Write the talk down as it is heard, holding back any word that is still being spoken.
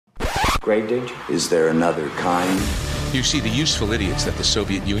Grave danger? Is there another kind? You see, the useful idiots that the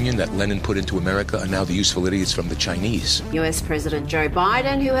Soviet Union, that Lenin put into America, are now the useful idiots from the Chinese. US President Joe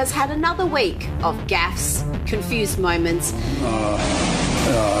Biden, who has had another week of gaffes, confused moments.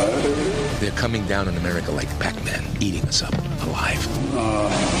 They're coming down on America like Pac-Man, eating us up alive.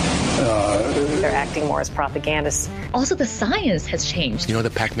 They're acting more as propagandists. Also, the science has changed. You know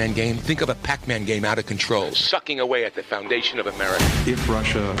the Pac-Man game? Think of a Pac-Man game out of control, sucking away at the foundation of America. If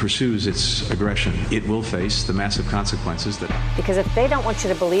Russia pursues its aggression, it will face the massive consequences that... Because if they don't want you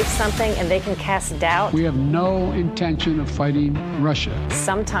to believe something and they can cast doubt... We have no intention of fighting Russia.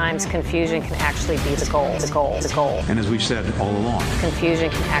 Sometimes confusion can actually be the goal. And as we've said all along...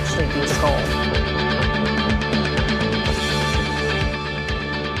 Confusion can actually be the goal.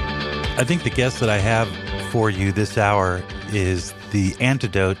 I think the guest that I have for you this hour is the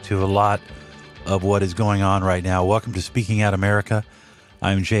antidote to a lot of what is going on right now. Welcome to Speaking Out America.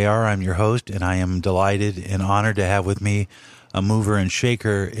 I'm JR. I'm your host, and I am delighted and honored to have with me a mover and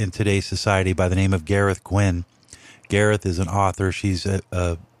shaker in today's society by the name of Gareth Gwynn. Gareth is an author. She's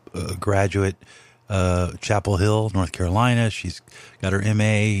a graduate, Chapel Hill, North Carolina. She's got her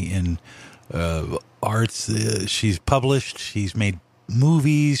MA in arts. She's published. She's made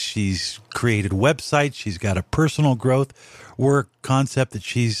movies. She's created websites. She's got a personal growth work concept that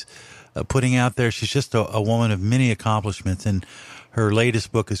she's putting out there. She's just a woman of many accomplishments. And her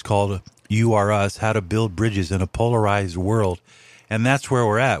latest book is called You Are Us, How to Build Bridges in a Polarized World. And that's where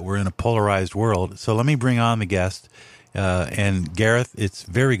we're at. We're in a polarized world. So let me bring on the guest. And Gareth, it's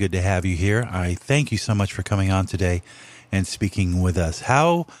very good to have you here. I thank you so much for coming on today and speaking with us.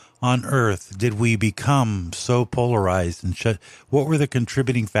 How on earth did we become so polarized, and what were the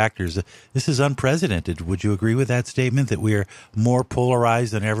contributing factors? This is unprecedented. Would you agree with that statement, that we are more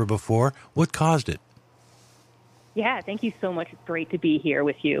polarized than ever before? What caused it? Yeah, thank you so much. It's great to be here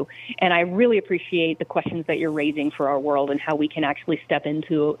with you. And I really appreciate the questions that you're raising for our world and how we can actually step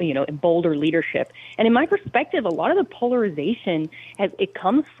into, a bolder leadership. And in my perspective, a lot of the polarization, it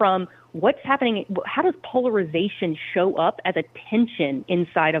comes from what's happening. How does polarization show up as a tension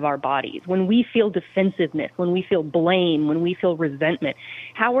inside of our bodies? When we feel defensiveness, when we feel blame, when we feel resentment,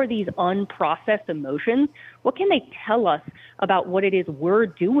 how are these unprocessed emotions? What can they tell us about what it is we're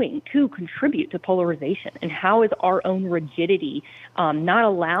doing to contribute to polarization? And how is our own rigidity not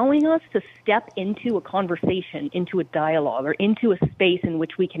allowing us to step into a conversation, into a dialogue, or into a space in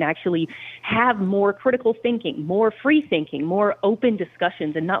which we can actually have more critical thinking, more free thinking, more open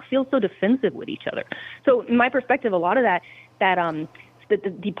discussions, and not feel so defensive with each other? So in my perspective, a lot of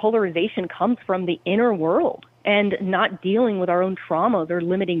the polarization comes from the inner world and not dealing with our own traumas or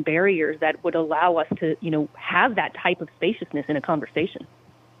limiting barriers that would allow us to, have that type of spaciousness in a conversation.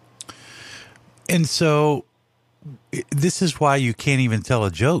 And so this is why you can't even tell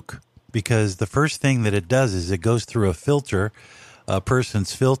a joke, because the first thing that it does is it goes through a filter, a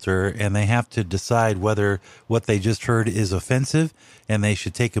person's filter, and they have to decide whether what they just heard is offensive and they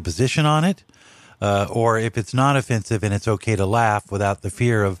should take a position on it, or if it's not offensive and it's okay to laugh without the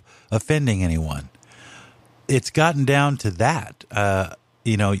fear of offending anyone. It's gotten down to that.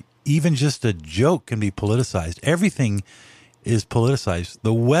 Even just a joke can be politicized. Everything is politicized.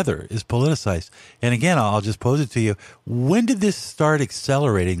 The weather is politicized. And again, I'll just pose it to you. When did this start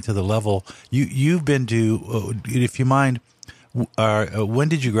accelerating to the level you've been to, if you mind, when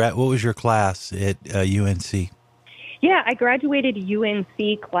did you what was your class at UNC? Yeah, I graduated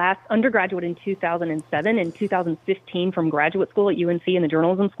UNC class undergraduate in 2007 and 2015 from graduate school at UNC in the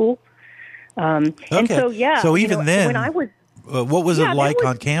journalism school. And so, yeah. So even then, when I was, what was it like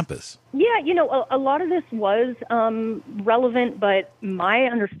on campus? Yeah, a lot of this was relevant, but my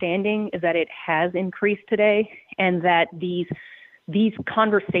understanding is that it has increased today, and that these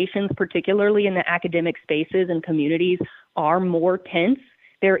conversations, particularly in the academic spaces and communities, are more tense.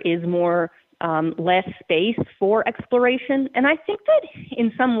 There is more less space for exploration, and I think that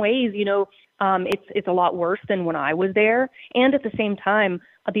in some ways, it's a lot worse than when I was there. And at the same time,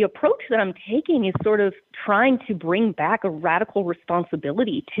 the approach that I'm taking is sort of trying to bring back a radical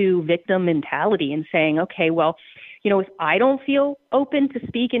responsibility to victim mentality and saying, okay, well, if I don't feel open to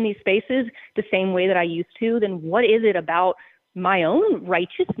speak in these spaces the same way that I used to, then what is it about my own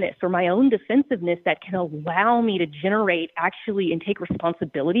righteousness or my own defensiveness that can allow me to generate actually and take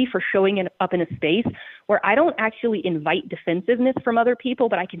responsibility for showing up in a space where I don't actually invite defensiveness from other people,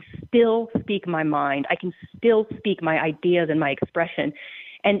 but I can still speak my mind. I can still speak my ideas and my expression,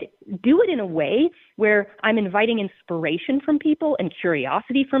 and do it in a way where I'm inviting inspiration from people and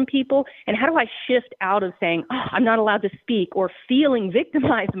curiosity from people. And how do I shift out of saying, I'm not allowed to speak, or feeling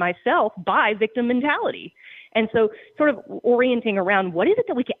victimized myself by victim mentality? And so sort of orienting around what is it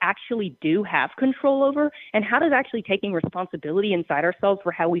that we can actually do have control over, and how does actually taking responsibility inside ourselves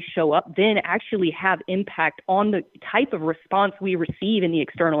for how we show up then actually have impact on the type of response we receive in the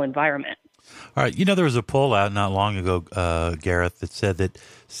external environment. All right. There was a poll out not long ago, Gareth, that said that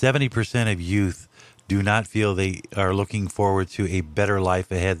 70% of youth do not feel they are looking forward to a better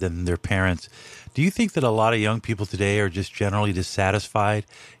life ahead than their parents. Do you think that a lot of young people today are just generally dissatisfied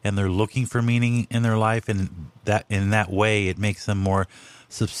and they're looking for meaning in their life, and that in that way it makes them more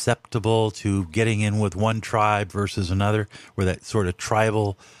susceptible to getting in with one tribe versus another, where that sort of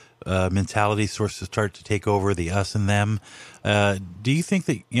tribal mentality starts to start to take over the us and them? Do you think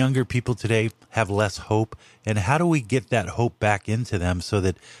that younger people today have less hope, and how do we get that hope back into them so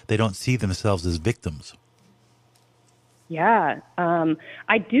that they don't see themselves as victims? Yeah,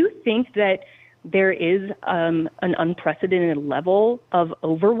 I do think that there is an unprecedented level of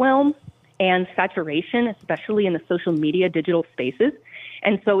overwhelm and saturation, especially in the social media digital spaces.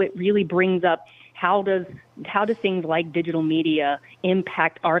 And so it really brings up how do things like digital media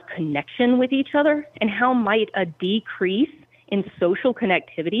impact our connection with each other, and how might a decrease in social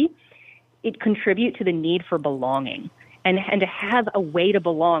connectivity it contribute to the need for belonging and to have a way to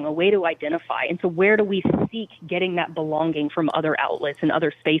belong, a way to identify. And so where do we seek getting that belonging from other outlets and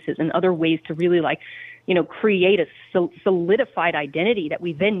other spaces and other ways to really create a solidified identity that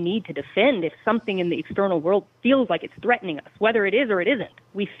we then need to defend if something in the external world feels like it's threatening us, whether it is or it isn't.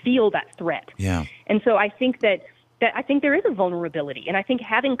 We feel that threat. Yeah. And so I think that I think there is a vulnerability, and I think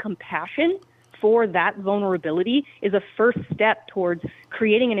having compassion for that vulnerability is a first step towards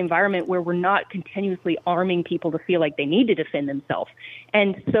creating an environment where we're not continuously arming people to feel like they need to defend themselves.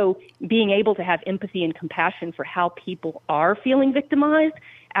 And so being able to have empathy and compassion for how people are feeling victimized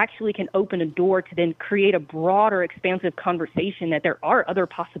actually can open a door to then create a broader, expansive conversation that there are other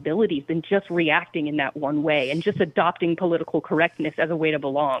possibilities than just reacting in that one way and just adopting political correctness as a way to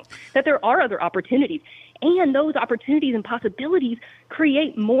belong, that there are other opportunities. And those opportunities and possibilities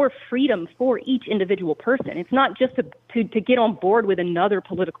create more freedom for each individual person. It's not just to get on board with another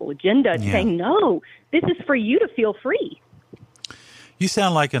political agenda. It's saying, no, this is for you to feel free. You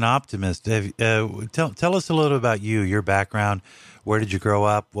sound like an optimist. Tell us a little about you, your background. Where did you grow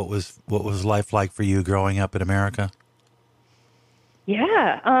up? What was life like for you growing up in America?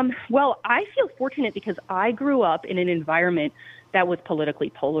 Yeah. Well, I feel fortunate because I grew up in an environment that was politically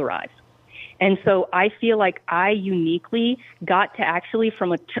polarized. And so I feel like I uniquely got to actually,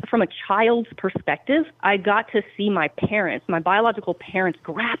 from a child's perspective, I got to see my parents, my biological parents,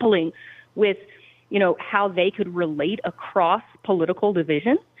 grappling with, how they could relate across political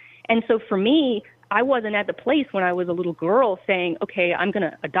division. And so for me, I wasn't at the place when I was a little girl saying, okay, I'm going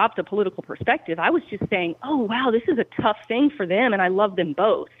to adopt a political perspective. I was just saying, oh, wow, this is a tough thing for them, and I love them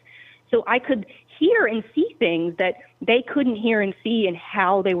both. So I could hear and see things that they couldn't hear and see in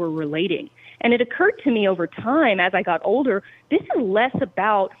how they were relating. And it occurred to me over time as I got older, this is less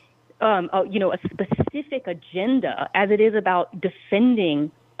about a specific agenda as it is about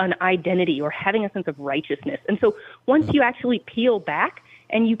defending an identity or having a sense of righteousness. And so once you actually peel back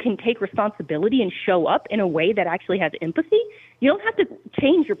and you can take responsibility and show up in a way that actually has empathy, you don't have to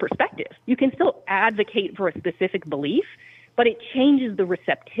change your perspective. You can still advocate for a specific belief, but it changes the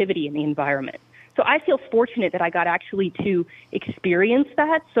receptivity in the environment. So I feel fortunate that I got actually to experience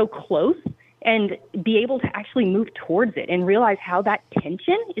that so close and be able to actually move towards it and realize how that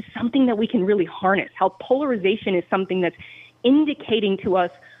tension is something that we can really harness, how polarization is something that's indicating to us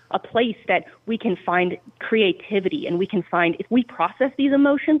a place that we can find creativity, and we can find, if we process these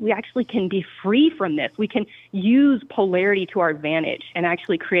emotions, we actually can be free from this. We can use polarity to our advantage and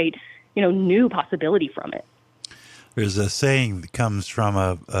actually create, new possibility from it. There's a saying that comes from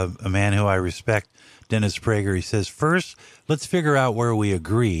a man who I respect, Dennis Prager. He says, first, let's figure out where we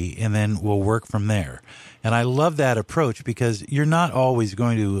agree, and then we'll work from there. And I love that approach because you're not always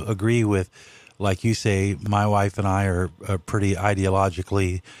going to agree with, like you say, my wife and I are pretty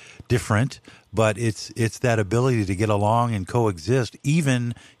ideologically different, but it's that ability to get along and coexist,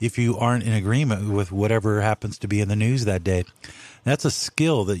 even if you aren't in agreement with whatever happens to be in the news that day. That's a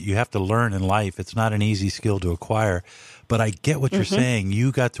skill that you have to learn in life. It's not an easy skill to acquire. But I get what you're saying.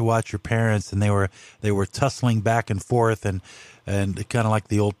 You got to watch your parents, and they were tussling back and forth, and kind of like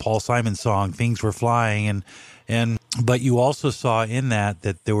the old Paul Simon song, things were flying, but you also saw in that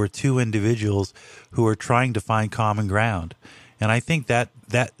there were two individuals who were trying to find common ground. And I think that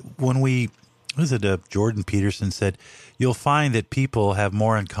when Jordan Peterson said, you'll find that people have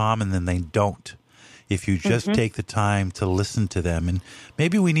more in common than they don't if you just take the time to listen to them. And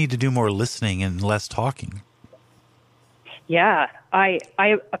maybe we need to do more listening and less talking. Yeah, I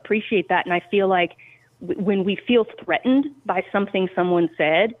appreciate that. And I feel like when we feel threatened by something someone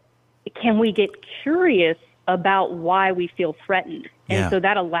said, can we get curious about why we feel threatened? And so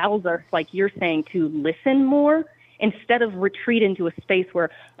that allows us, like you're saying, to listen more instead of retreat into a space where,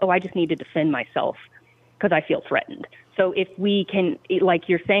 I just need to defend myself because I feel threatened. So if we can, like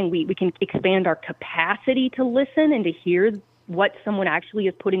you're saying, we can expand our capacity to listen and to hear what someone actually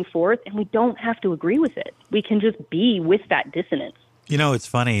is putting forth, and we don't have to agree with it. We can just be with that dissonance. You know, it's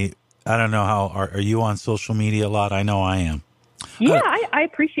funny. I don't know how, are you on social media a lot? I know I am. Yeah, I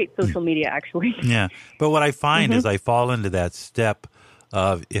appreciate social media, actually. Yeah. But what I find is I fall into that step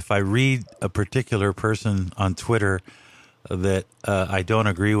of if I read a particular person on Twitter that I don't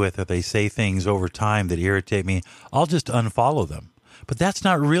agree with, or they say things over time that irritate me, I'll just unfollow them. But that's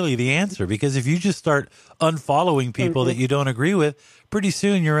not really the answer, because if you just start unfollowing people that you don't agree with, pretty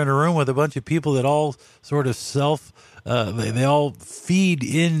soon you're in a room with a bunch of people that all sort of they all feed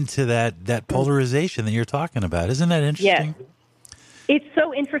into that polarization that you're talking about. Isn't that interesting? Yes. It's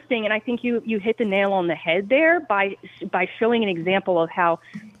so interesting, and I think you hit the nail on the head there by showing an example of how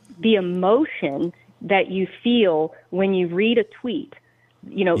the emotion that you feel when you read a tweet,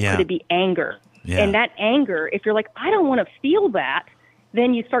 could it be anger? Yeah. And that anger, if you're like, I don't want to feel that,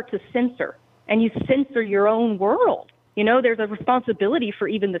 then you start to censor, and you censor your own world. There's a responsibility for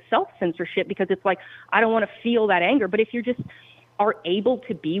even the self-censorship, because it's like, I don't want to feel that anger. But if you just are able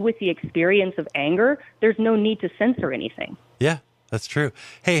to be with the experience of anger, there's no need to censor anything. Yeah. That's true.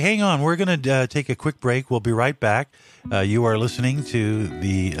 Hey, hang on. We're going to take a quick break. We'll be right back. You are listening to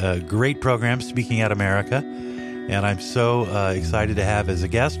the great program, Speaking Out America. And I'm so excited to have as a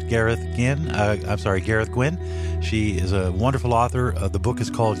guest Gareth Gwynn. She is a wonderful author. The book is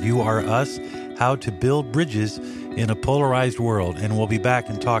called You Are Us, How to Build Bridges in a Polarized World. And we'll be back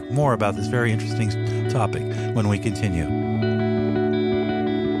and talk more about this very interesting topic when we continue.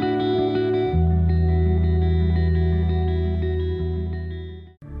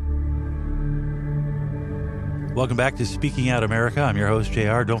 Welcome back to Speaking Out America. I'm your host,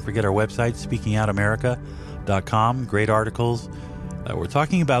 JR. Don't forget our website, speakingoutamerica.com. Great articles. We're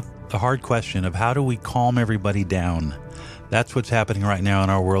talking about the hard question of how do we calm everybody down? That's what's happening right now in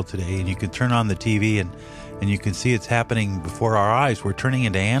our world today. And you can turn on the TV and you can see it's happening before our eyes. We're turning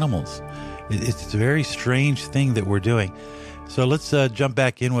into animals. It's a very strange thing that we're doing. So let's jump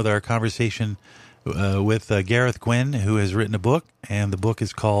back in with our conversation with Gareth Gwynn, who has written a book. And the book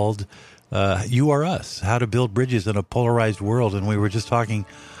is called You Are Us, How to Build Bridges in a Polarized World. And we were just talking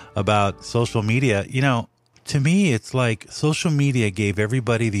about social media. To me, it's like social media gave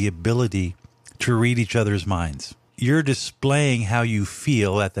everybody the ability to read each other's minds. You're displaying how you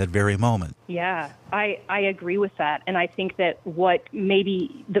feel at that very moment. Yeah, I agree with that. And I think that what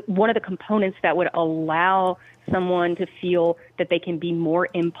maybe one of the components that would allow someone to feel that they can be more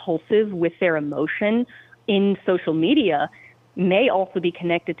impulsive with their emotion in social media may also be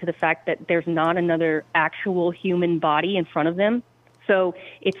connected to the fact that there's not another actual human body in front of them. So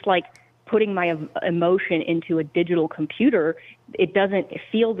it's like putting my emotion into a digital computer. It doesn't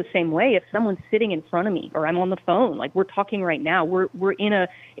feel the same way if someone's sitting in front of me or I'm on the phone. Like we're talking right now, we're in a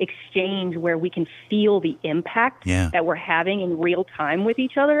exchange where we can feel the impact that we're having in real time with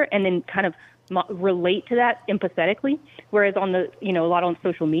each other, and then kind of relate to that empathetically. Whereas on a lot on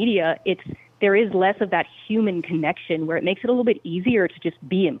social media, there is less of that human connection, where it makes it a little bit easier to just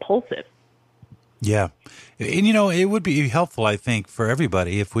be impulsive. Yeah. And, it would be helpful, I think, for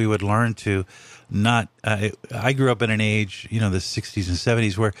everybody if we would learn to not I grew up in an age, the 60s and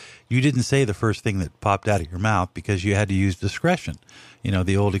 70s, where you didn't say the first thing that popped out of your mouth because you had to use discretion.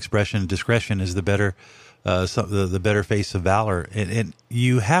 The old expression, discretion is the better the better face of valor. And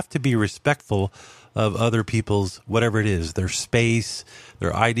you have to be respectful of other people's, whatever it is, their space,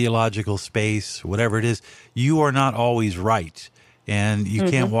 their ideological space, whatever it is. You are not always right. And you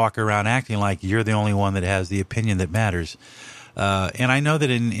can't walk around acting like you're the only one that has the opinion that matters. And I know that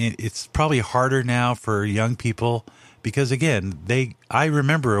it's probably harder now for young people because, again, I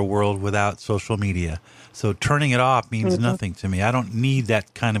remember a world without social media. So turning it off means nothing to me. I don't need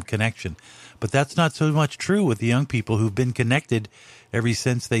that kind of connection. But that's not so much true with the young people who've been connected ever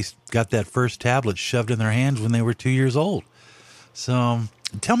since they got that first tablet shoved in their hands when they were 2 years old. So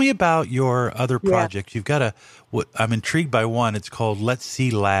tell me about your other projects. You've got I'm intrigued by one. It's called Let's See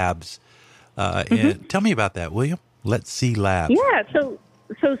Labs. And tell me about that, will you? Let's See Labs. Yeah, so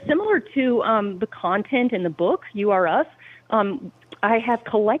similar to the content in the book, You Are Us, I have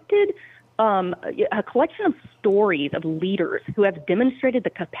collected a collection of stories of leaders who have demonstrated the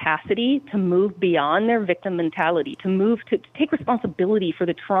capacity to move beyond their victim mentality, to take responsibility for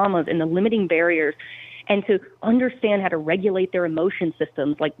the traumas and the limiting barriers, and to understand how to regulate their emotion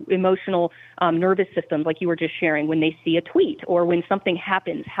systems, like emotional nervous systems, like you were just sharing, when they see a tweet or when something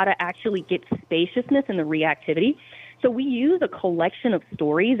happens, how to actually get spaciousness in the reactivity. So we use a collection of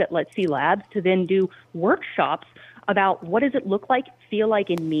stories at Let's See Labs to then do workshops about what does it look like, feel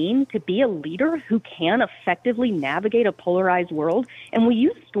like, and mean to be a leader who can effectively navigate a polarized world. And we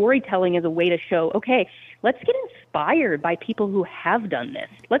use storytelling as a way to show, okay, let's get inspired by people who have done this.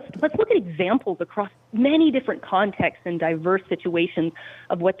 Let's look at examples across many different contexts and diverse situations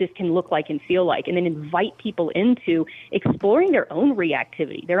of what this can look like and feel like, and then invite people into exploring their own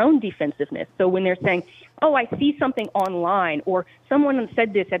reactivity, their own defensiveness. So when they're saying, oh, I see something online, or someone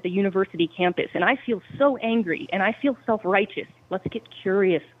said this at the university campus, and I feel so angry, and I feel self-righteous. Let's get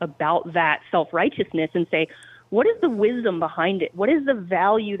curious about that self-righteousness and say, what is the wisdom behind it? What is the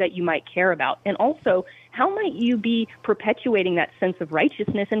value that you might care about? And also, how might you be perpetuating that sense of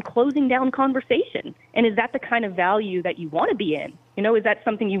righteousness and closing down conversation? And is that the kind of value that you want to be in? You know, is that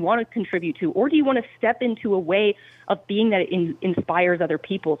something you want to contribute to? Or do you want to step into a way of being that inspires other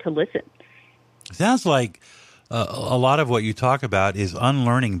people to listen? Sounds like a lot of what you talk about is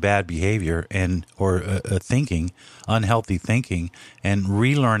unlearning bad behavior or thinking, unhealthy thinking, and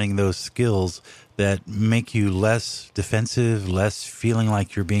relearning those skills that make you less defensive, less feeling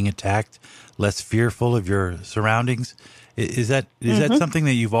like you're being attacked, less fearful of your surroundings. Is that something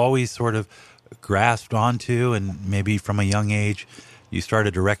that you've always sort of grasped onto, and maybe from a young age you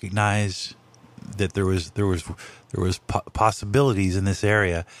started to recognize that there was possibilities in this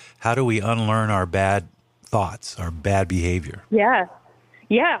area? How do we unlearn our bad thoughts, our bad behavior? Yeah,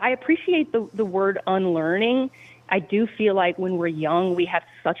 I appreciate the word unlearning. I do feel like when we're young, we have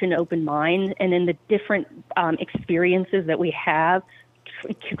such an open mind, and then the different experiences that we have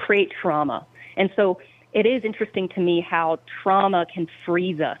create trauma. And so it is interesting to me how trauma can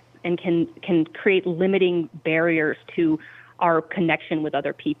freeze us and can create limiting barriers to our connection with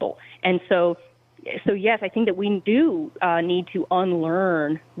other people. And so yes, I think that we do need to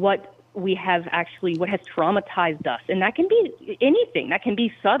unlearn what has traumatized us. And that can be anything. That can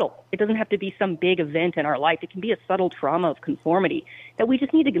be subtle. It doesn't have to be some big event in our life. It can be a subtle trauma of conformity that we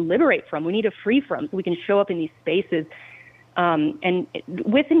just need to liberate from. We need to free from, so we can show up in these spaces and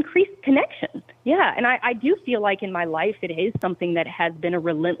with increased connection. Yeah, and I do feel like in my life it is something that has been a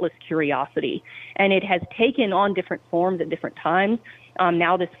relentless curiosity, and it has taken on different forms at different times.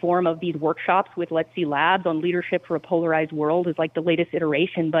 Now this form of these workshops with Let's See Labs on leadership for a polarized world is like the latest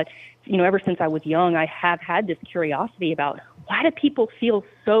iteration. But, you know, ever since I was young, I have had this curiosity about why do people feel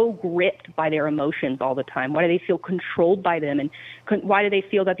so gripped by their emotions all the time? Why do they feel controlled by them? And why do they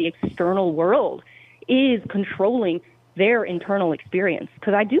feel that the external world is controlling their internal experience?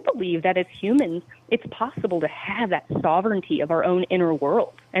 Because I do believe that as humans, it's possible to have that sovereignty of our own inner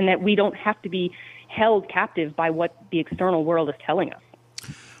world, and that we don't have to be held captive by what the external world is telling us.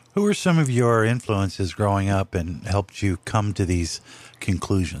 Who were some of your influences growing up and helped you come to these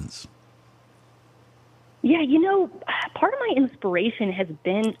conclusions? Yeah, you know, part of my inspiration has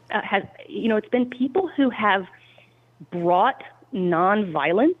been, it's been people who have brought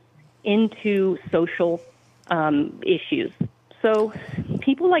nonviolence into social issues. So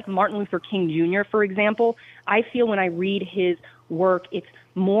people like Martin Luther King Jr., for example, I feel when I read his work, it's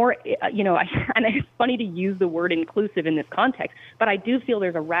more, and it's funny to use the word inclusive in this context, but I do feel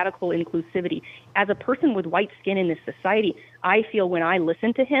there's a radical inclusivity. As a person with white skin in this society, I feel when I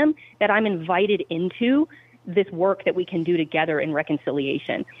listen to him that I'm invited into this work that we can do together in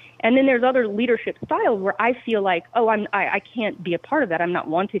reconciliation. And then there's other leadership styles where I feel like, I can't be a part of that. I'm not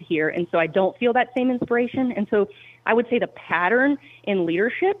wanted here. And so I don't feel that same inspiration. And so I would say the pattern in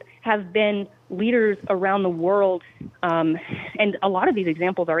leadership has been leaders around the world, and a lot of these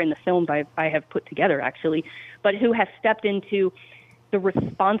examples are in the films I have put together, actually, but who have stepped into the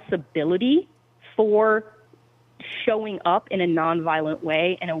responsibility for showing up in a nonviolent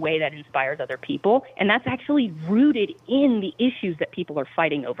way, in a way that inspires other people. And that's actually rooted in the issues that people are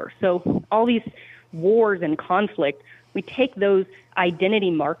fighting over. So all these wars and conflict, we take those identity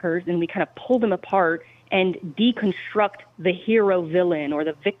markers and we kind of pull them apart and deconstruct the hero-villain or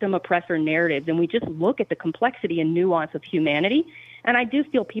the victim-oppressor narratives, and we just look at the complexity and nuance of humanity. And I do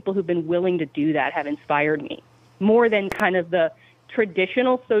feel people who've been willing to do that have inspired me, more than kind of the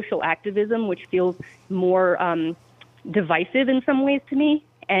traditional social activism, which feels more divisive in some ways to me.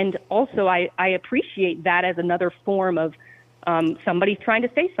 And also I appreciate that as another form of somebody's trying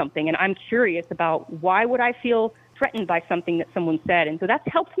to say something, and I'm curious about why would I feel threatened by something that someone said. And so that's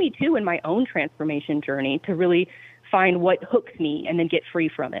helped me too in my own transformation journey to really find what hooks me and then get free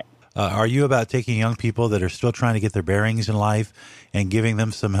from it. Are you about taking young people that are still trying to get their bearings in life and giving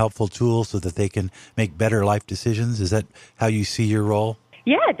them some helpful tools so that they can make better life decisions? Is that how you see your role?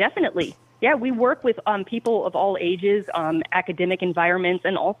 Yeah, definitely. Yeah, we work with people of all ages, academic environments,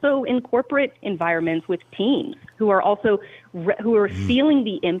 and also in corporate environments with teens who are also feeling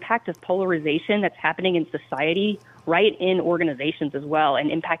the impact of polarization that's happening in society, right in organizations as well,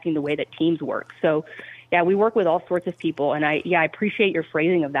 and impacting the way that teams work. So, yeah, we work with all sorts of people, and I appreciate your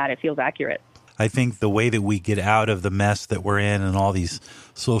phrasing of that. It feels accurate. I think the way that we get out of the mess that we're in and all these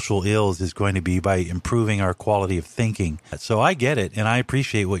social ills is going to be by improving our quality of thinking. So I get it, and I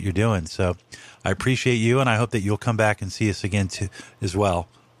appreciate what you're doing. So I appreciate you, and I hope that you'll come back and see us again too, as well.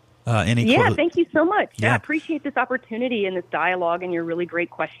 Thank you so much. Yeah. I appreciate this opportunity and this dialogue and your really great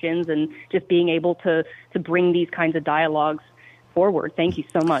questions and just being able to bring these kinds of dialogues forward. Thank you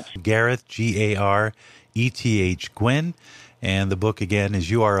so much. Gareth, Gareth Gwynn. And the book, again,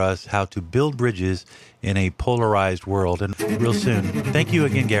 is You Are Us, How to Build Bridges in a Polarized World. And real soon. Thank you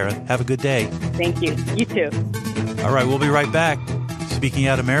again, Gareth. Have a good day. Thank you. You too. All right, we'll be right back. Speaking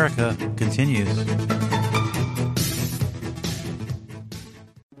Out America continues.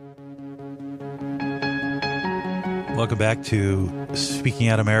 Welcome back to Speaking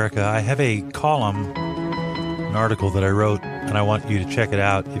Out America. I have a column, an article that I wrote, and I want you to check it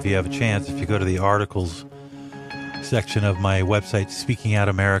out if you have a chance. If you go to the articles section of my website,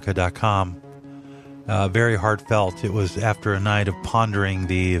 speakingoutamerica.com. Very heartfelt. It was after a night of pondering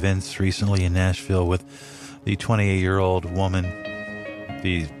the events recently in Nashville with the 28-year-old woman.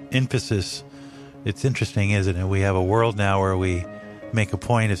 The emphasis, it's interesting, isn't it? We have a world now where we make a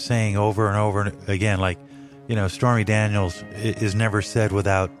point of saying over and over again, like, you know, Stormy Daniels is never said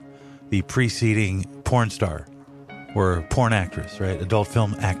without the preceding porn star. Or porn actress, right? Adult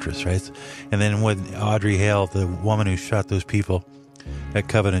film actress, right? And then with Audrey Hale, the woman who shot those people at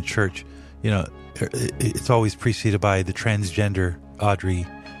Covenant Church, you know, it's always preceded by the transgender Audrey,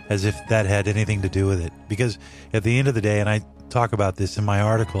 as if that had anything to do with it. Because at the end of the day, and I talk about this in my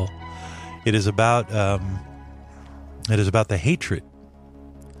article, it is about the hatred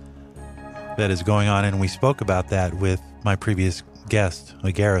that is going on, and we spoke about that with my previous guest,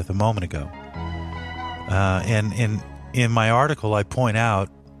 Gareth, a moment ago. And in my article, I point out,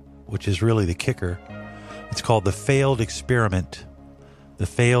 which is really the kicker, it's called The Failed Experiment. The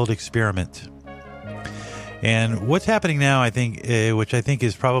Failed Experiment. And what's happening now, I think, which I think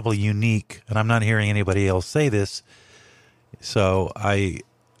is probably unique, and I'm not hearing anybody else say this, so I'm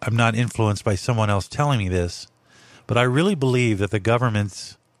not influenced by someone else telling me this, but I really believe that the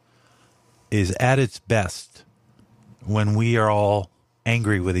government is at its best when we are all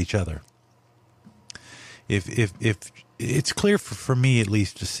angry with each other. If it's clear for me, at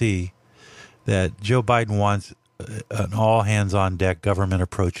least, to see that Joe Biden wants an all-hands-on-deck government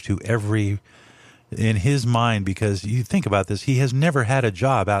approach to in his mind, because you think about this, he has never had a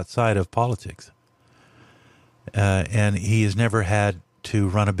job outside of politics. And he has never had to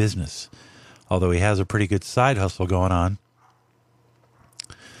run a business, although he has a pretty good side hustle going on.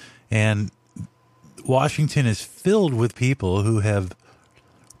 And Washington is filled with people who have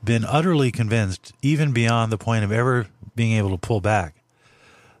been utterly convinced, even beyond the point of ever being able to pull back,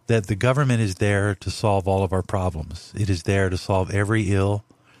 that the government is there to solve all of our problems. It is there to solve every ill.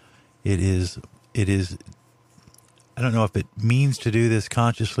 It is, I don't know if it means to do this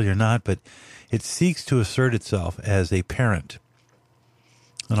consciously or not, but it seeks to assert itself as a parent,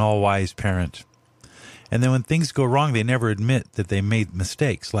 an all-wise parent. And then when things go wrong, they never admit that they made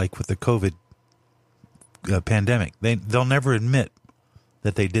mistakes, like with the COVID pandemic. They'll never admit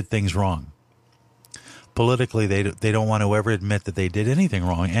that they did things wrong. Politically, they don't want to ever admit that they did anything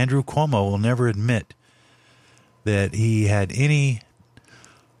wrong. Andrew Cuomo will never admit that he had any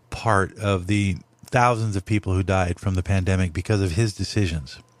part of the thousands of people who died from the pandemic because of his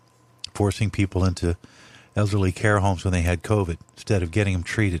decisions, forcing people into elderly care homes when they had COVID instead of getting them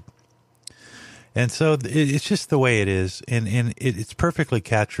treated. And so it's just the way it is. And it's perfectly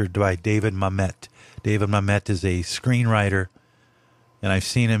captured by David Mamet. David Mamet is a screenwriter, and I've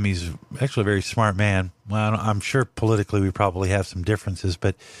seen him. He's actually a very smart man. Well, I'm sure politically we probably have some differences,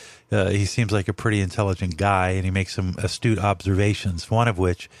 but he seems like a pretty intelligent guy, and he makes some astute observations, one of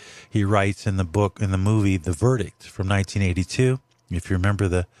which he writes in the movie The Verdict from 1982. If you remember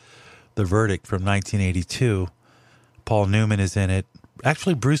the Verdict from 1982, Paul Newman is in it.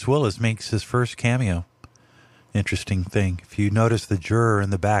 Actually, Bruce Willis makes his first cameo. Interesting thing. If you notice the juror in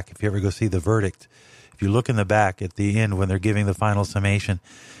the back, if you ever go see The Verdict, if you look in the back at the end when they're giving the final summation,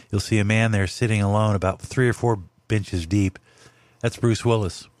 you'll see a man there sitting alone about 3 or 4 benches deep. That's Bruce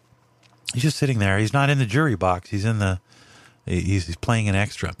Willis. He's just sitting there. He's not in the jury box. He's in the He's playing an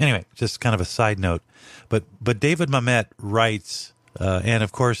extra. Anyway, just kind of a side note. But David Mamet writes, and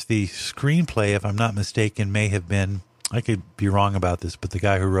of course the screenplay, if I'm not mistaken, may have been, I could be wrong about this, but the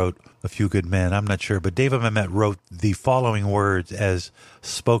guy who wrote A Few Good Men, I'm not sure. But David Mamet wrote the following words as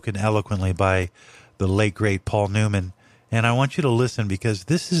spoken eloquently by the late, great Paul Newman. And I want you to listen, because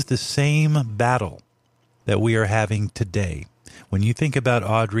this is the same battle that we are having today. When you think about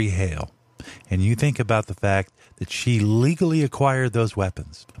Audrey Hale, and you think about the fact that she legally acquired those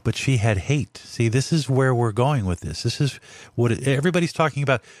weapons, but she had hate. See, this is where we're going with this. This is what everybody's talking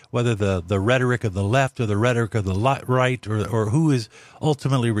about, whether the rhetoric of the left or the rhetoric of the right, or who is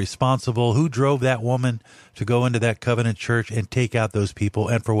ultimately responsible, who drove that woman to go into that covenant church and take out those people,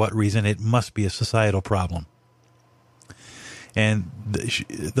 and for what reason. It must be a societal problem. And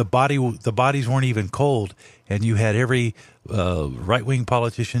the bodies weren't even cold, and you had every right-wing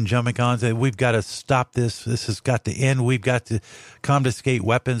politician jumping on, saying, we've got to stop this. This has got to end. We've got to confiscate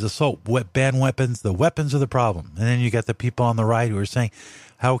weapons, ban weapons. The weapons are the problem. And then you got the people on the right who are saying,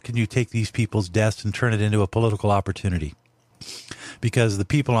 how can you take these people's deaths and turn it into a political opportunity? Because the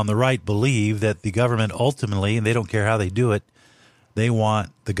people on the right believe that the government ultimately, and they don't care how they do it, they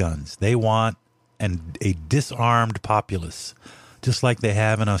want the guns. They want a disarmed populace, just like they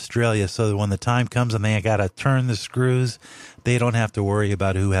have in Australia, so that when the time comes and they got to turn the screws, they don't have to worry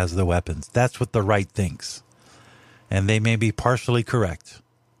about who has the weapons. That's what the right thinks. And they may be partially correct.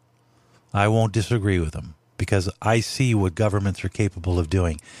 I won't disagree with them, because I see what governments are capable of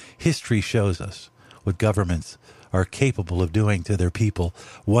doing. History shows us what governments are capable of doing to their people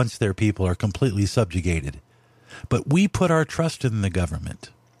once their people are completely subjugated. But we put our trust in the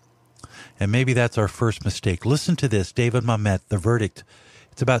government. And maybe that's our first mistake. Listen to this, David Mamet, the verdict.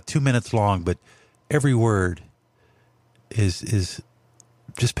 It's about 2 minutes long, but every word is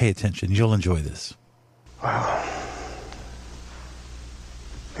just pay attention. You'll enjoy this. Well,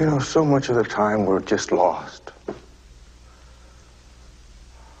 so much of the time we're just lost. I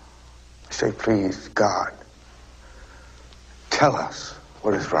say, please, God, tell us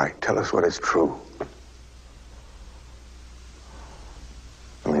what is right. Tell us what is true.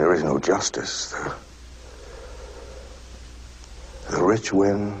 There is no justice. The rich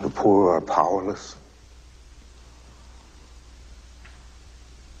win, the poor are powerless.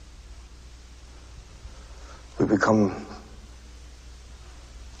 We become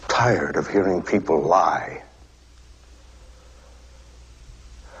tired of hearing people lie.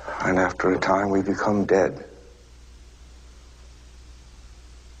 And after a time, we become dead.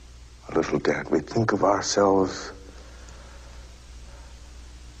 A little dead. We think of ourselves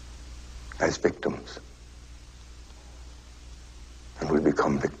as victims. And we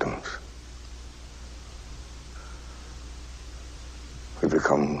become victims. We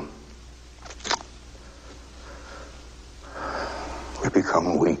become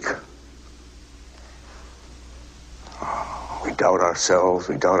weak. We doubt ourselves,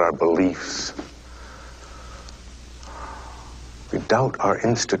 we doubt our beliefs. We doubt our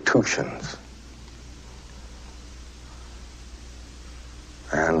institutions.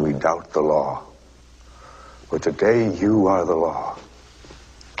 And we doubt the law. But today you are the law.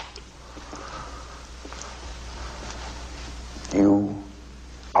 You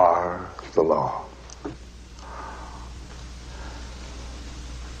are the law.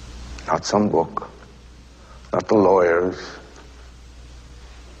 Not some book, not the lawyers,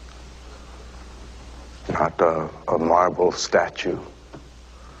 not a marble statue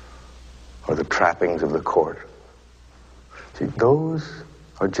or the trappings of the court. See, those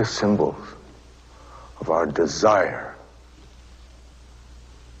are just symbols of our desire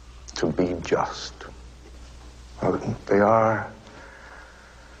to be just. They are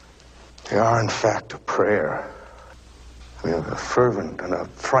in fact a prayer. A fervent and a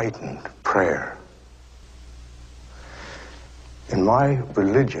frightened prayer. In my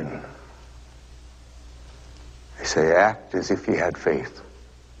religion, they say, act as if you had faith.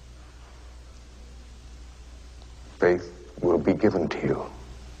 Faith will be given to you.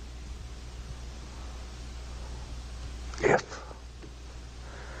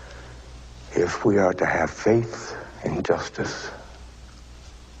 If we are to have faith in justice,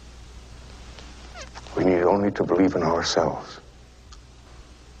 we need only to believe in ourselves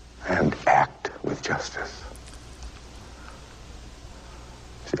and act with justice.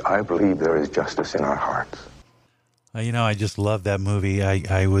 See, I believe there is justice in our hearts. I just love that movie.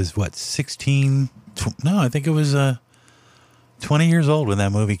 I was, 16? I think it was 20 years old when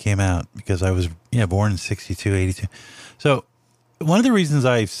that movie came out, because I was born in 62, 82. So one of the reasons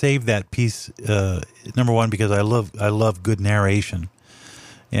I saved that piece, number one, because I love good narration.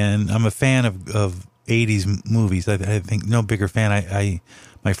 And I'm a fan of '80s movies. I think no bigger fan.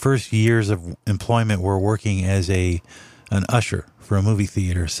 My first years of employment were working as an usher for a movie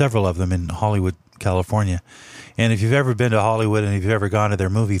theater, several of them in Hollywood, California. And if you've ever been to Hollywood and if you've ever gone to their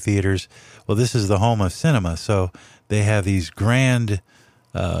movie theaters, well, this is the home of cinema. So they have these grand,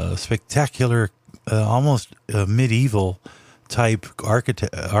 spectacular, almost medieval type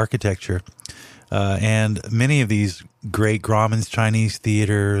architecture. And many of these great Grauman's Chinese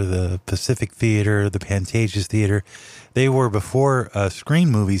Theater, the Pacific Theater, the Pantages Theater, they were before screen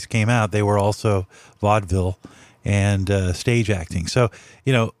movies came out. They were also vaudeville and stage acting. So,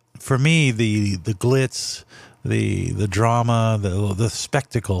 for me, the glitz, the drama, the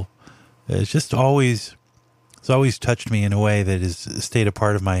spectacle, it's always touched me in a way that has stayed a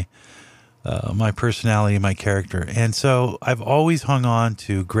part of my personality, my character. And so I've always hung on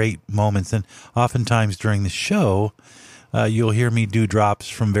to great moments. And oftentimes during the show, you'll hear me do drops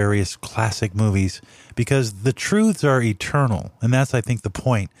from various classic movies because the truths are eternal. And that's, I think, the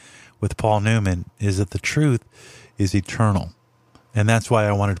point with Paul Newman is that the truth is eternal. And that's why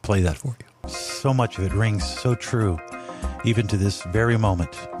I wanted to play that for you. So much of it rings so true, even to this very moment.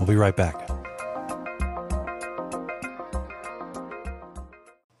 We'll be right back.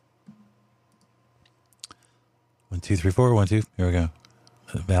 One, two, three, four. 1, 2. Here we go.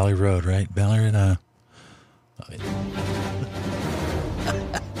 Valley Road, right? Valley Road.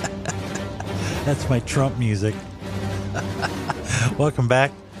 That's my Trump music. Welcome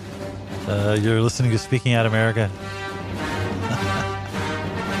back. You're listening to Speaking Out America.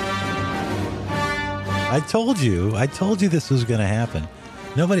 I told you this was going to happen.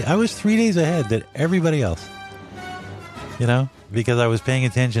 I was 3 days ahead than everybody else. Because I was paying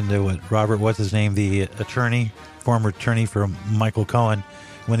attention to what Robert, the former attorney for Michael Cohen,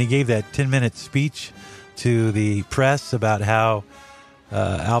 when he gave that 10-minute speech to the press about how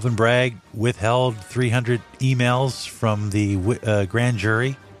Alvin Bragg withheld 300 emails from the grand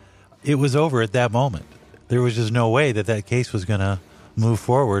jury. It was over at that moment. There was just no way that case was going to move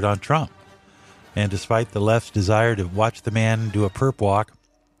forward on Trump. And despite the left's desire to watch the man do a perp walk,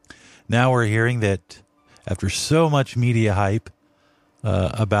 now we're hearing that after so much media hype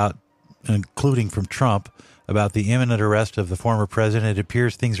about, including from Trump, about the imminent arrest of the former president, it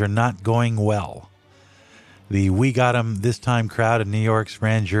appears things are not going well. The "We Got Him This Time" crowd in New York's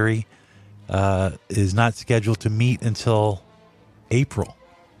grand jury is not scheduled to meet until April.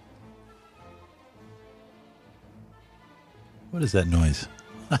 What is that noise?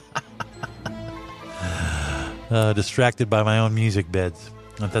 Distracted by my own music beds.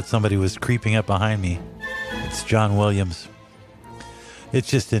 I thought somebody was creeping up behind me. It's John Williams. It's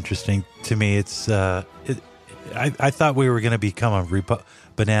just interesting to me. I thought we were going to become a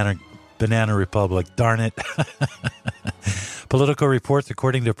banana republic. Darn it. Political reports,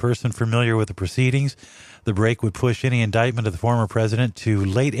 according to a person familiar with the proceedings, the break would push any indictment of the former president to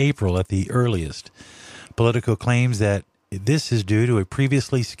late April at the earliest. Politico claims that this is due to a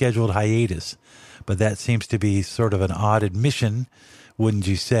previously scheduled hiatus, but that seems to be sort of an odd admission, wouldn't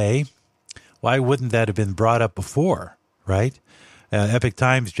you say? Why wouldn't that have been brought up before, right? Epoch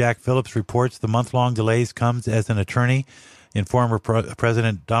Times' Jack Phillips reports the month-long delays comes as an attorney in former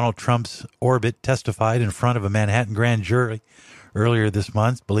President Donald Trump's orbit testified in front of a Manhattan grand jury earlier this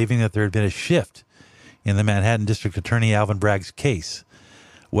month, believing that there had been a shift in the Manhattan District Attorney Alvin Bragg's case.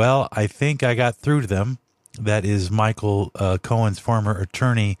 Well, I think I got through to them. That is Michael Cohen's former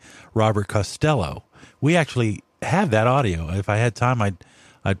attorney, Robert Costello. We actually have that audio. If I had time,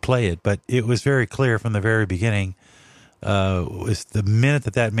 I'd play it. But it was very clear from the very beginning. Was the minute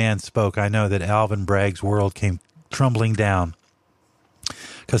that man spoke, I know that Alvin Bragg's world came crumbling down.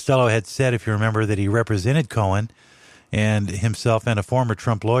 Costello had said, if you remember, that he represented Cohen and himself and a former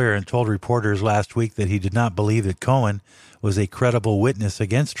Trump lawyer, and told reporters last week that he did not believe that Cohen was a credible witness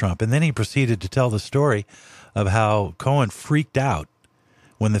against Trump. And then he proceeded to tell the story of how Cohen freaked out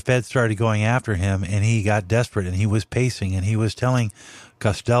when the Fed started going after him, and he got desperate, and he was pacing, and he was telling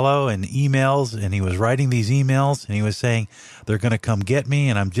Costello in emails, and he was writing these emails, and he was saying, they're going to come get me,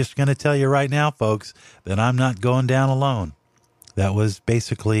 and I'm just going to tell you right now, folks, that I'm not going down alone. That was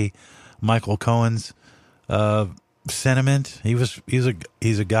basically Michael Cohen's sentiment. He's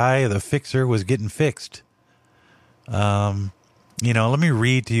a guy, the fixer was getting fixed. Let me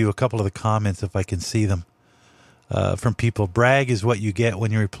read to you a couple of the comments if I can see them from people. Bragg is what you get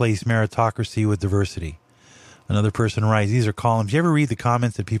when you replace meritocracy with diversity. Another person writes, these are columns. You ever read the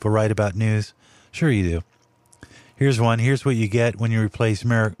comments that people write about news? Sure you do. Here's one. Here's what you get when you replace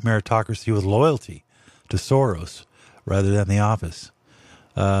meritocracy with loyalty to Soros rather than the office.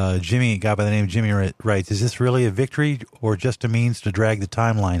 Jimmy, a guy by the name of Jimmy, writes, is this really a victory or just a means to drag the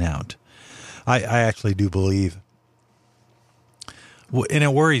timeline out? I actually do believe. And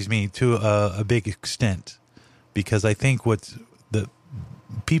it worries me to a big extent, because I think what's the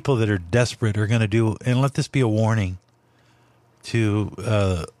people that are desperate are going to do, and let this be a warning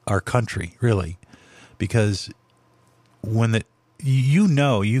to our country, really, because when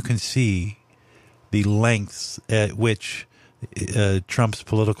you can see the lengths at which Trump's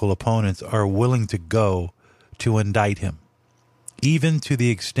political opponents are willing to go to indict him, even to the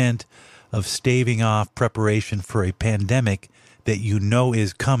extent of staving off preparation for a pandemic that you know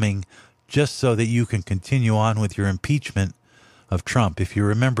is coming, just so that you can continue on with your impeachment of Trump. If you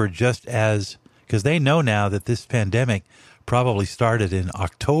remember, because they know now that this pandemic probably started in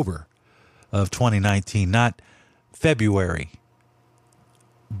October of 2019, not February.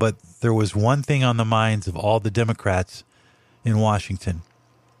 But there was one thing on the minds of all the Democrats in Washington.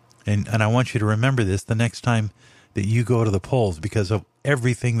 And I want you to remember this the next time that you go to the polls, because of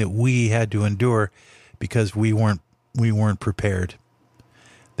everything that we had to endure, because we weren't prepared.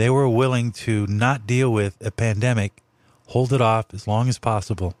 They were willing to not deal with a pandemic, hold it off as long as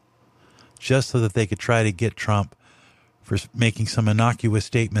possible, just so that they could try to get Trump for making some innocuous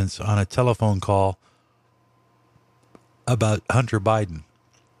statements on a telephone call about Hunter Biden,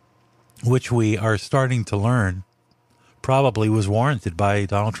 which we are starting to learn probably was warranted by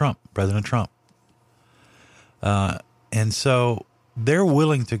Donald Trump, President Trump. And so they're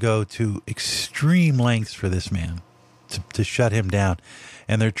willing to go to extreme lengths for this man to shut him down.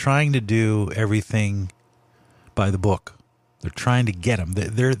 And they're trying to do everything by the book. They're trying to get him.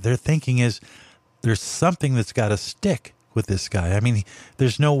 Their thinking is there's something that's got to stick with this guy. I mean,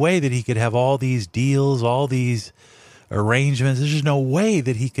 there's no way that he could have all these deals, all these arrangements. There's just no way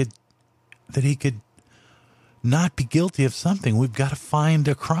that he could not be guilty of something. We've got to find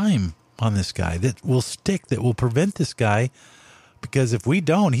a crime on this guy that will stick, that will prevent this guy, because if we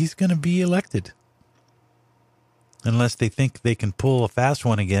don't, he's going to be elected. Unless they think they can pull a fast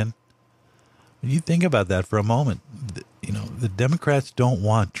one again. You think about that for a moment. The Democrats don't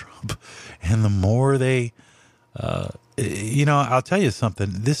want Trump. And the more they, I'll tell you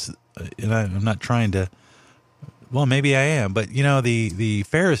something. I'm not trying to, well, maybe I am, but the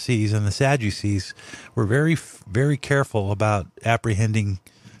Pharisees and the Sadducees were very, very careful about apprehending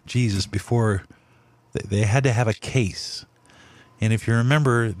Jesus before they had to have a case. And if you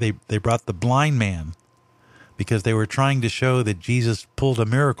remember, they brought the blind man because they were trying to show that Jesus pulled a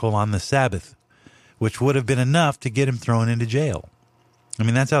miracle on the Sabbath, which would have been enough to get him thrown into jail. I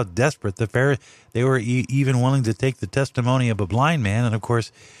mean, that's how desperate they were even willing to take the testimony of a blind man. And of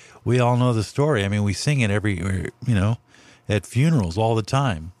course, we all know the story. I mean, we sing it at funerals all the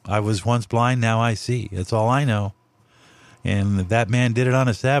time. I was once blind, now I see. That's all I know. And that man did it on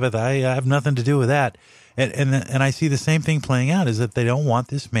a Sabbath. I have nothing to do with that. And I see the same thing playing out, is that they don't want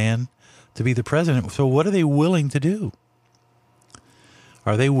this man to be the president. So what are they willing to do?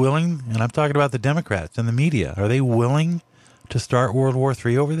 Are they willing, and I'm talking about the Democrats and the media, are they willing to start World War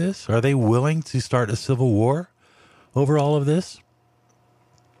III over this? Are they willing to start a civil war over all of this?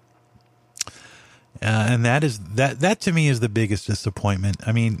 And that to me is the biggest disappointment.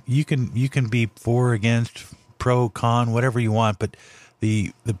 I mean, you can be for, against, pro, con, whatever you want, but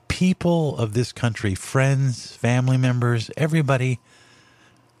the people of this country, friends, family members, everybody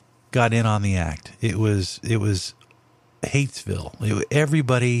got in on the act. It was Hatesville.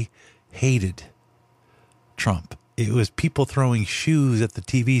 Everybody hated Trump. It was people throwing shoes at the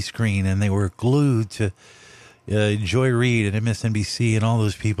TV screen, and they were glued to Joy Reid and MSNBC and all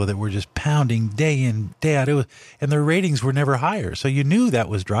those people that were just pounding day in, day out. And their ratings were never higher. So you knew that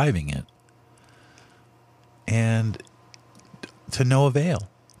was driving it. And to no avail.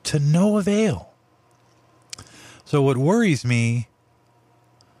 To no avail. So what worries me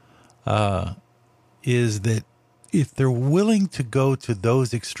is that if they're willing to go to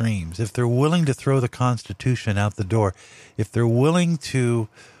those extremes, if they're willing to throw the Constitution out the door, if they're willing to,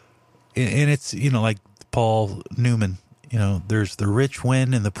 and it's, like Paul Newman, there's the rich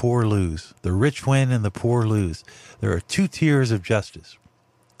win and the poor lose. The rich win and the poor lose. There are two tiers of justice.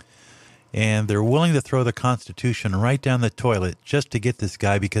 And they're willing to throw the Constitution right down the toilet just to get this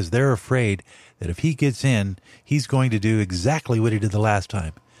guy, because they're afraid that if he gets in, he's going to do exactly what he did the last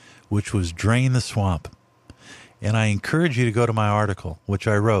time, which was drain the swamp. And I encourage you to go to my article, which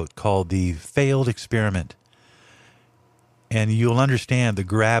I wrote, called The Failed Experiment. And you'll understand the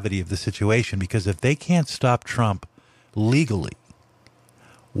gravity of the situation, because if they can't stop Trump legally,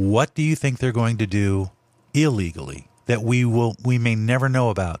 what do you think they're going to do illegally that we may never know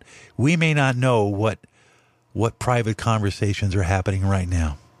about? We may not know what private conversations are happening right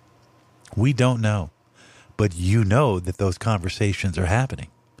now. We don't know. But you know that those conversations are happening.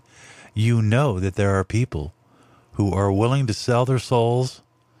 you know that there are people who are willing to sell their souls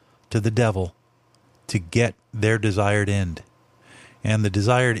to the devil to get their desired end. And the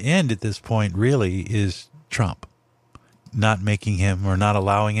desired end at this point really is Trump, not making him or not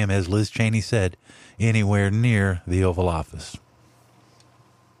allowing him, as Liz Cheney said, anywhere near the Oval Office.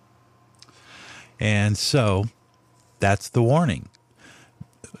 And so that's the warning.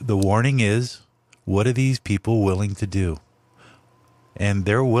 The warning is, what are these people willing to do? And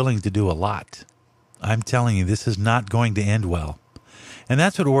they're willing to do a lot. I'm telling you, this is not going to end well. And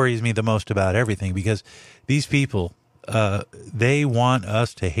that's what worries me the most about everything, because these people, they want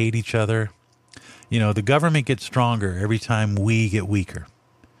us to hate each other. You know, the government gets stronger every time we get weaker.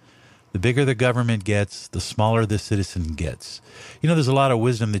 The bigger the government gets, the smaller the citizen gets. You know, there's a lot of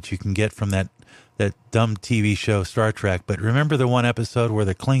wisdom that you can get from that dumb TV show, Star Trek. But remember the one episode where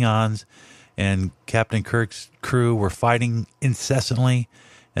the Klingons and Captain Kirk's crew were fighting incessantly,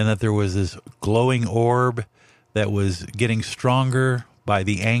 and that there was this glowing orb that was getting stronger by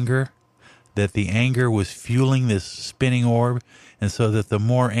the anger, that the anger was fueling this spinning orb, and so that the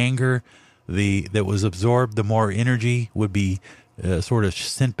more anger that was absorbed, the more energy would be sort of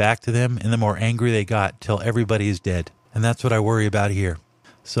sent back to them, and the more angry they got till everybody is dead. And that's what I worry about here.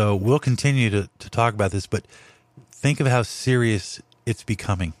 So we'll continue to talk about this, but think of how serious it's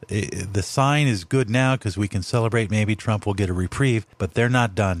becoming. The sign is good now because we can celebrate. Maybe Trump will get a reprieve, but they're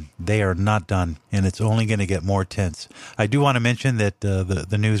not done. They are not done, and it's only going to get more tense. I do want to mention that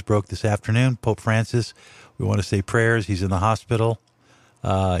the news broke this afternoon. Pope Francis, we want to say prayers. He's in the hospital.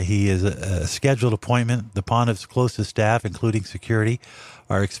 He is a scheduled appointment. The pontiff's closest staff, including security,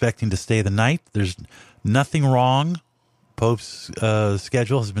 are expecting to stay the night. There's nothing wrong. Pope's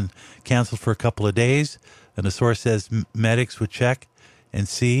schedule has been canceled for a couple of days, and the source says medics would check and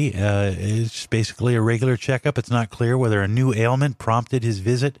see. It's basically a regular checkup. It's not clear whether a new ailment prompted his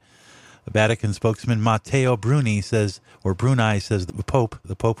visit. Vatican spokesman Matteo Bruni says that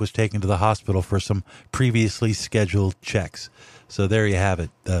the Pope was taken to the hospital for some previously scheduled checks. So there you have it.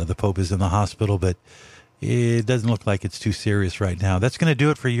 The Pope is in the hospital, but it doesn't look like it's too serious right now. That's going to do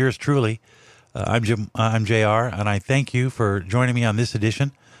it for yours truly. I'm JR, and I thank you for joining me on this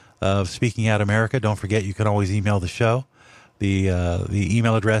edition of Speaking Out America. Don't forget, you can always email the show. The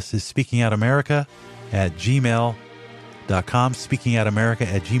email address is speakingoutamerica@gmail.com,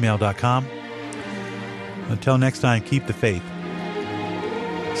 speakingoutamerica@gmail.com. Until next time, keep the faith.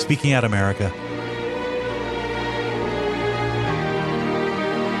 Speaking Out America.